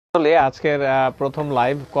আসলে আজকের প্রথম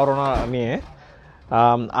লাইভ করোনা নিয়ে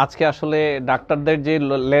আজকে আসলে ডাক্তারদের যে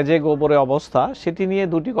লেজে গোবরে অবস্থা সেটি নিয়ে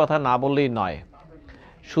দুটি কথা না বললেই নয়।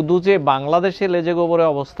 শুধু যে বাংলাদেশে লেজে গোবরে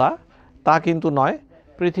অবস্থা তা কিন্তু নয়,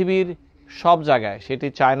 পৃথিবীর সব জায়গায়, সেটি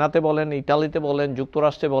চায়নাতে বলেন, ইটালিতে বলেন,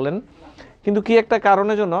 যুক্তরাষ্ট্রে বলেন। কিন্তু কি একটা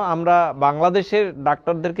কারণের জন্য আমরা বাংলাদেশের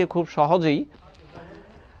ডাক্তারদেরকে খুব সহজেই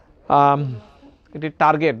এটি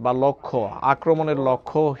টার্গেট বা লক্ষ্য, আক্রমণের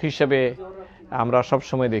লক্ষ্য হিসেবে আমরা সব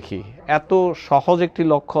সময় দেখি। এত সহজ একটি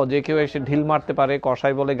লক্ষ্য যে কেউ এসে ঢিল মারতে পারে,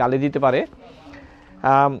 কসাই বলে গালি দিতে পারে।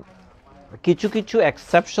 কিছু কিছু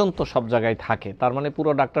এক্সেপশন তো সব জায়গায় থাকে, তার মানে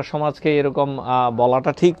পুরো ডাক্তার সমাজকে এরকম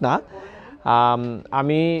বলাটা ঠিক না।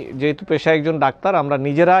 আমি যেহেতু পেশায় একজন ডাক্তার, আমরা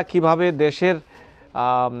নিজেরা কিভাবে দেশের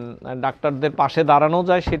ডাক্তারদের পাশে দাঁড়ানো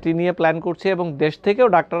যায় সেটি নিয়ে প্ল্যান করছি, এবং দেশ থেকেও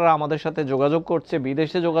ডাক্তাররা আমাদের সাথে যোগাযোগ করছে,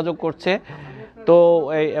 বিদেশে যোগাযোগ করছে। তো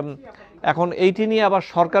এখন এইটি নিয়ে আবার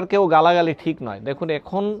সরকারকেও গালাগালি ঠিক নয়। দেখুন,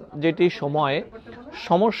 এখন যেটি সময়,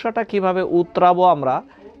 সমস্যাটা কিভাবে উতরাবো আমরা,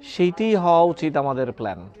 সেইটিই হওয়া উচিত আমাদের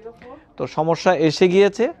প্ল্যান। তো সমস্যা এসে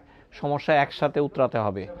গিয়েছে, সমস্যা একসাথে উতরাতে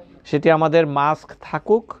হবে, সেটি আমাদের মাস্ক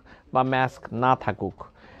থাকুক বা মাস্ক না থাকুক।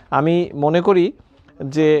 আমি মনে করি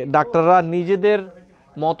যে ডাক্তাররা নিজেদের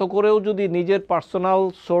মতো করেও যদি নিজের পার্সোনাল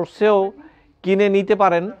সোর্সেও কিনে নিতে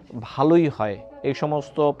পারেন ভালোই হয়। এই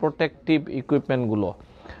সমস্ত প্রোটেক্টিভ ইকুইপমেন্টগুলো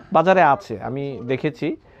বাজারে আছে, আমি দেখেছি,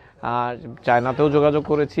 চায়নাতেও যোগাযোগ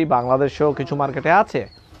করেছি, বাংলাদেশেও কিছু মার্কেটে আছে।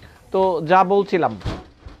 তো যা বলছিলাম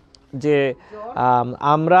যে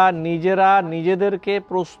আমরা নিজেরা নিজেদেরকে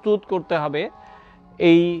প্রস্তুত করতে হবে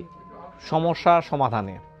এই সমস্যা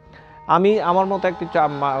সমাধানে। আমি আমার মতো একটি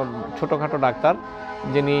ছোটোখাটো ডাক্তার,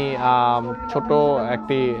 যিনি ছোট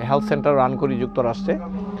একটি হেলথ সেন্টার রান করি যুক্তরাষ্ট্রে।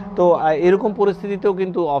 তো এরকম পরিস্থিতিতেও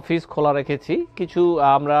কিন্তু অফিস খোলা রেখেছি। কিছু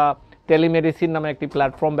আমরা টেলিমেডিসিন নামে একটি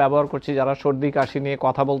প্ল্যাটফর্ম ব্যবহার করছি। যারা সর্দি কাশি নিয়ে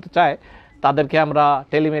কথা বলতে চায় তাদেরকে আমরা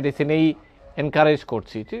টেলিমেডিসিনেই এনকারেজ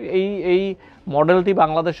করছি। এই মডেলটি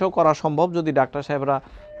বাংলাদেশেও করা সম্ভব যদি ডাক্তার সাহেবরা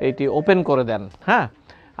এইটি ওপেন করে দেন। হ্যাঁ,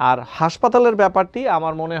 আর হাসপাতালের ব্যাপারটি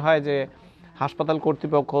আমার মনে হয় যে হাসপাতাল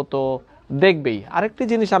কর্তৃপক্ষ তো দেখবেই। আরেকটি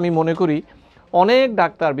জিনিস আমি মনে করি, অনেক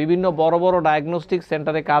ডাক্তার বিভিন্ন বড় বড় ডায়াগনস্টিক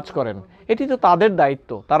সেন্টারে কাজ করেন, এটি তো তাদের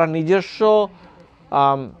দায়িত্ব। তারা নিজস্ব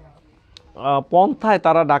পন্থায়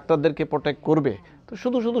তারা ডাক্তারদেরকে প্রোটেক্ট করবে। তো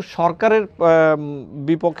শুধু শুধু সরকারের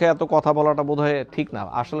বিপক্ষে এত কথা বলাটা বোধহয় ঠিক না।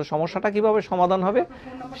 আসলে সমস্যাটা কিভাবে সমাধান হবে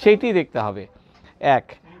সেইটি দেখতে হবে, এক।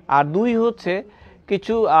 আর দুই হচ্ছে,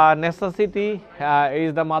 কিছু necessity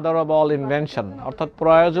is the mother of all invention, অর্থাৎ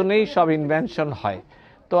প্রয়োজনেই সব ইনভেনশন হয়।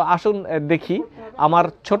 তো আসুন দেখি আমার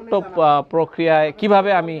ছোট্ট প্রক্রিয়ায়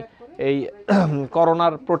কিভাবে আমি এই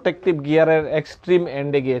করোনার প্রোটেক্টিভ গিয়ারের এক্সট্রিম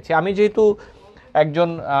এন্ডে গিয়েছি। আমি যেহেতু একজন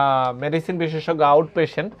মেডিসিন বিশেষজ্ঞ, আউট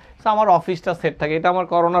পেশেন্ট, তো আমার অফিসটা সেট থাকে, এটা আমার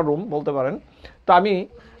করোনা রুম বলতে পারেন। তো আমি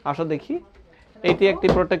আসলে দেখি, এটি একটি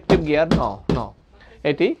প্রোটেক্টিভ গিয়ার,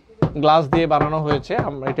 এটি গ্লাস দিয়ে বানানো হয়েছে।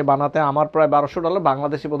 এটি বানাতে আমার প্রায় $1200,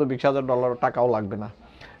 বাংলাদেশি বোধহয় $20,000 টাকাও লাগবে না।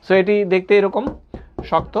 সো এটি দেখতে এরকম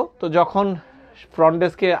শক্ত। তো যখন ফ্রন্ট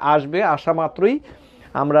ডেস্কে আসবে, আসা মাত্রই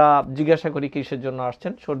আমরা জিজ্ঞাসা করি কিসের জন্য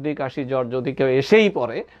আসছেন, সর্দি কাশি জ্বর যদি কেউ এসেই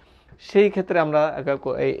পড়ে, সেই ক্ষেত্রে আমরা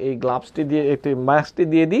এই গ্লাভসটি দিয়ে, একটি মাস্কটি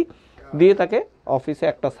দিয়ে তাকে অফিসে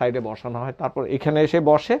একটা সাইডে বসানো হয়। তারপর এখানে এসে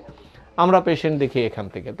বসে, আমরা পেশেন্ট দেখি এখান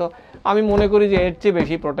থেকে। তো আমি মনে করি যে এর চেয়ে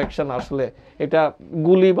বেশি প্রোটেকশন আসলে, এটা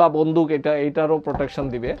গুলি বা বন্দুক এইটারও প্রোটেকশন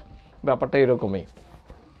দিবে, ব্যাপারটা এরকমই।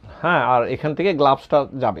 হ্যাঁ, আর এখান থেকে গ্লাভসটা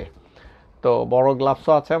যাবে, তো বড়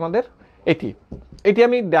গ্লাভসও আছে আমাদের। এটি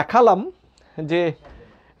আমি দেখালাম যে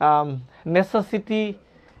নেসেসিটি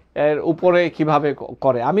এর উপরে কিভাবে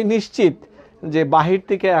করে। আমি নিশ্চিত যে বাহির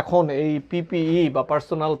থেকে এখন এই পিপিই বা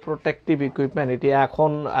পার্সোনাল প্রোটেক্টিভ ইকুইপমেন্ট এটি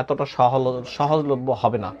এখন এতটা সহজলভ্য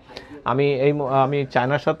হবে না। আমি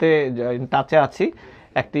চায়নার সাথে টাচে আছি।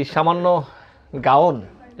 একটি সামান্য গাউন,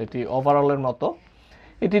 এটি ওভারঅলের মতো,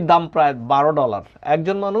 এটির দাম প্রায় $12।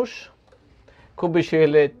 একজন মানুষ খুব বেশি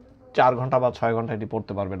হলে 4 ঘন্টা বা 6 ঘন্টা এটি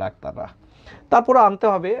পড়তে পারবে ডাক্তাররা। তারপরে আনতে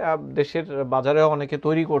হবে, দেশের বাজারেও অনেকে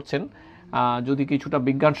তৈরি করছেন, যদি কিছুটা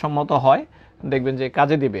বিজ্ঞানসম্মত হয় দেখবেন যে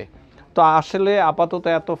কাজে দিবে। তো আসলে আপাতত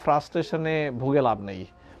এত ফ্রাস্ট্রেশনে ভুগে লাভ নেই,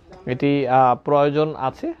 এটি প্রয়োজন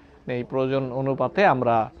আছে, এই প্রয়োজন অনুপাতে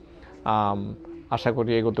আমরা আশা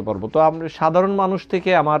করি এগোতে পারবো। তো আমরা সাধারণ মানুষ থেকে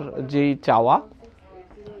আমার যেই চাওয়া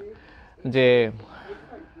যে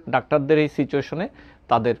ডাক্তারদের এই সিচুয়েশনে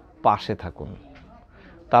তাদের পাশে থাকুন।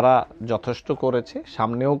 তারা যথেষ্ট করেছে,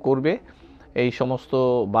 সামনেও করবে। এই সমস্ত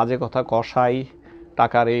বাজে কথা, কষাই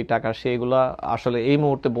টাকার এই টাকা সেইগুলো আসলে এই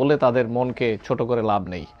মুহূর্তে বলে তাদের মনকে ছোট করে লাভ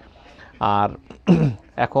নেই। আর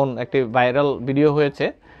এখন একটি ভাইরাল ভিডিও হয়েছে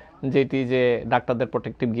যেটি যে ডাক্তারদের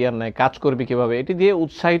প্রোটেক্টিভ গিয়ার নেয়, কাজ করবে কিভাবে, এটি দিয়ে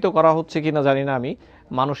উৎসাহিত করা হচ্ছে কিনা জানি না আমি।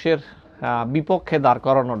 মানুষের বিপক্ষে দাঁড়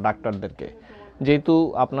করানোর ডাক্তারদেরকে। যেহেতু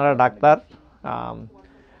আপনারা ডাক্তার,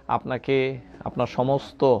 আপনাকে আপনার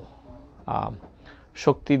সমস্ত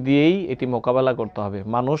শক্তি দিয়েই এটি মোকাবেলা করতে হবে।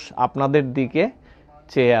 মানুষ আপনাদের দিকে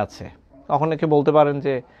চেয়ে আছে। তখন একে বলতে পারেন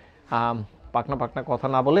যে পাকনা পাকনা কথা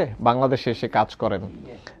না বলে বাংলাদেশে এসে কাজ করেন।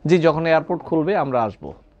 জি, যখন এয়ারপোর্ট খুলবে আমরা আসব।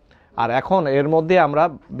 আর এখন এর মধ্যে আমরা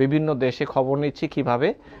বিভিন্ন দেশে খবর নিচ্ছি কিভাবে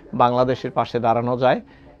বাংলাদেশের পাশে দাঁড়ানো যায়,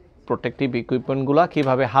 প্রোটেক্টিভ ইকুইপমেন্টগুলো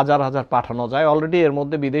কিভাবে হাজার হাজার পাঠানো যায়। অলরেডি এর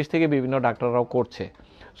মধ্যে বিদেশ থেকে বিভিন্ন ডাক্তাররাও করছে।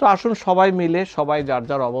 সো আসুন সবাই মিলে, সবাই যার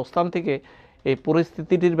যার অবস্থান থেকে এই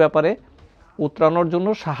পরিস্থিতিটির ব্যাপারে উতরানোর জন্য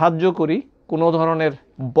সাহায্য করি, কোনো ধরনের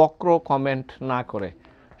বক্র কমেন্ট না করে।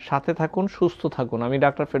 সাথে থাকুন, সুস্থ থাকুন। আমি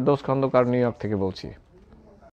doctor Ferdous Khandakar, new York থেকে বলছি।